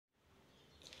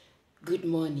Good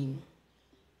morning.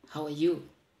 How are you?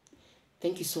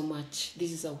 Thank you so much.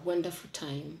 This is a wonderful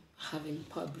time having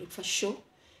Power Breakfast Show,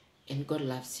 and God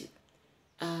loves you.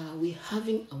 We're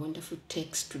having a wonderful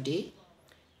text today,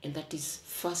 and that is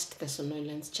 1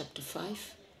 Thessalonians chapter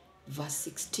 5, verse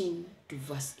 16 to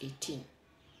verse 18.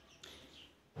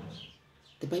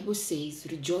 The Bible says,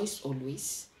 "Rejoice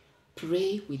always,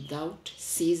 pray without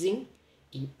ceasing,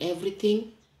 in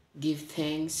everything give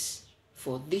thanks,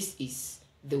 for this is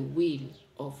the will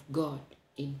of God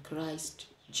in Christ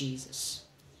Jesus."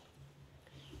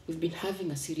 We've been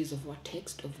having a series of our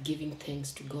text of giving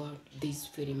thanks to God this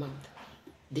very month,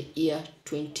 the year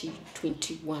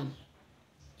 2021.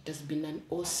 It has been an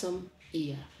awesome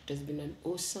year. It has been an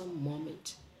awesome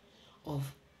moment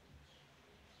of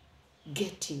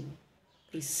getting,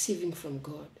 receiving from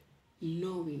God,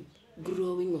 knowing,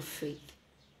 growing of faith,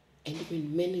 and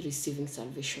even many receiving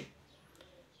salvation.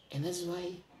 And that's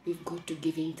why we've got to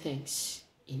give Him thanks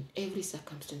in every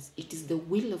circumstance. It is the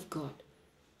will of God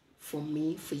for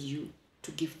me, for you,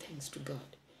 to give thanks to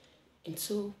God. And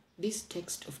so this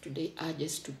text of today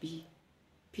urges to be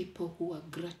people who are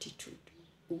gratitude,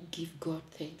 who give God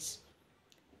thanks.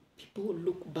 People who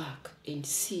look back and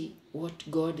see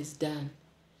what God has done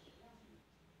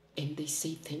and they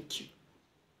say thank you.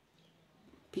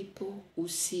 People who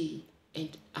see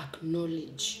and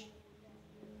acknowledge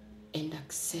and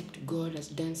accept God has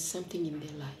done something in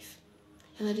their life.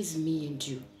 And that is me and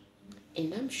you.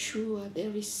 And I'm sure there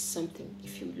is something.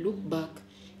 If you look back,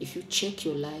 if you check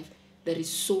your life, there is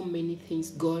so many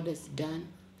things God has done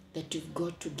that you've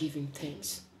got to give Him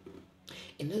thanks.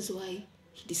 And that's why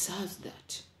He deserves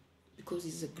that. Because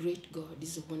He's a great God.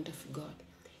 He's a wonderful God.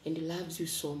 And He loves you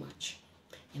so much.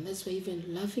 And that's why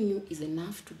even loving you is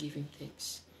enough to give Him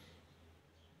thanks.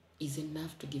 Is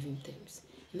enough to give Him thanks.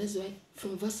 And that's why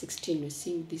from verse 16 we're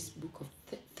seeing this book of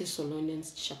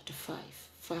Thessalonians chapter 5.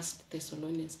 1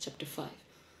 Thessalonians chapter 5.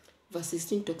 Verse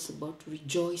 16 talks about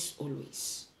rejoice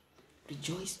always.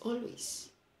 Rejoice always.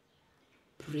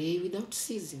 Pray without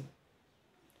ceasing.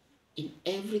 In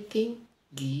everything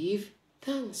give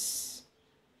thanks.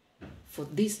 For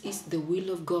this is the will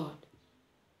of God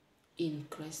in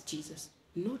Christ Jesus.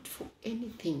 Not for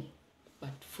anything,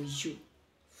 but for you,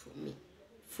 for me,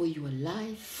 for your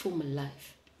life, for my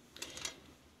life.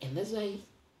 And that's why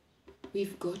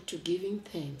we've got to give Him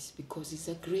thanks, because He's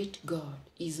a great God.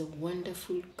 He's a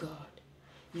wonderful God.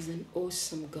 He's an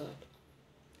awesome God.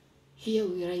 Here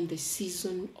we are in the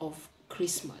season of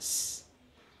Christmas.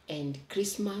 And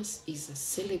Christmas is a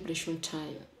celebration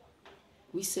time.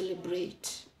 We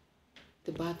celebrate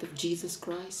the birth of Jesus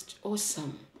Christ.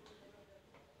 Awesome.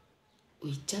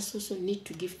 We just also need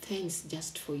to give thanks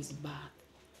just for His birth.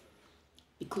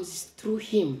 Because it's through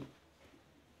Him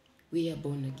we are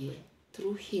born again.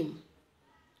 Through Him,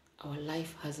 our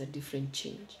life has a different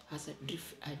change, has a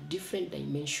different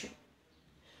dimension,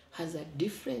 has a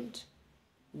different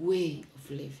way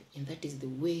of living. And that is the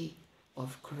way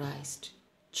of Christ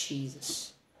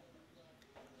Jesus.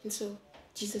 And so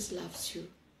Jesus loves you,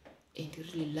 and He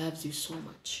really loves you so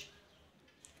much.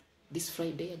 This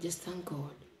Friday, I just thank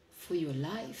God for your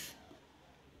life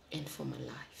and for my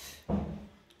life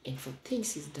and for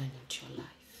things He's done into your life.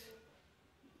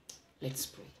 Let's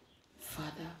pray.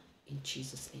 Father, in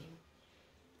Jesus' name,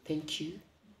 thank you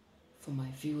for my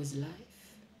viewer's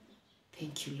life.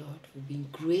 Thank you, Lord, for being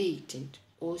great and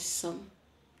awesome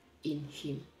in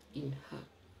him, in her,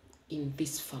 in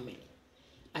this family.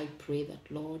 I pray that,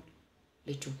 Lord,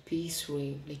 let your peace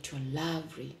reign, let your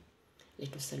love reign, let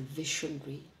your salvation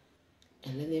reign,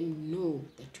 and let them know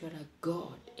that you are a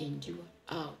God and you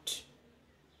are out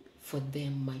for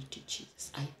them, mighty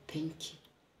Jesus. I thank you.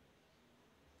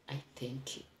 I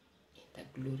thank you, and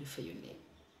I glorify your name.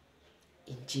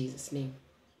 In Jesus' name,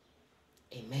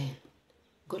 amen.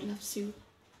 God loves you.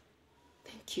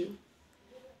 Thank you.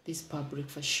 This Power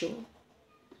Breakfast Show,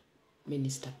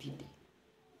 Minister PD.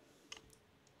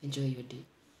 Enjoy your day.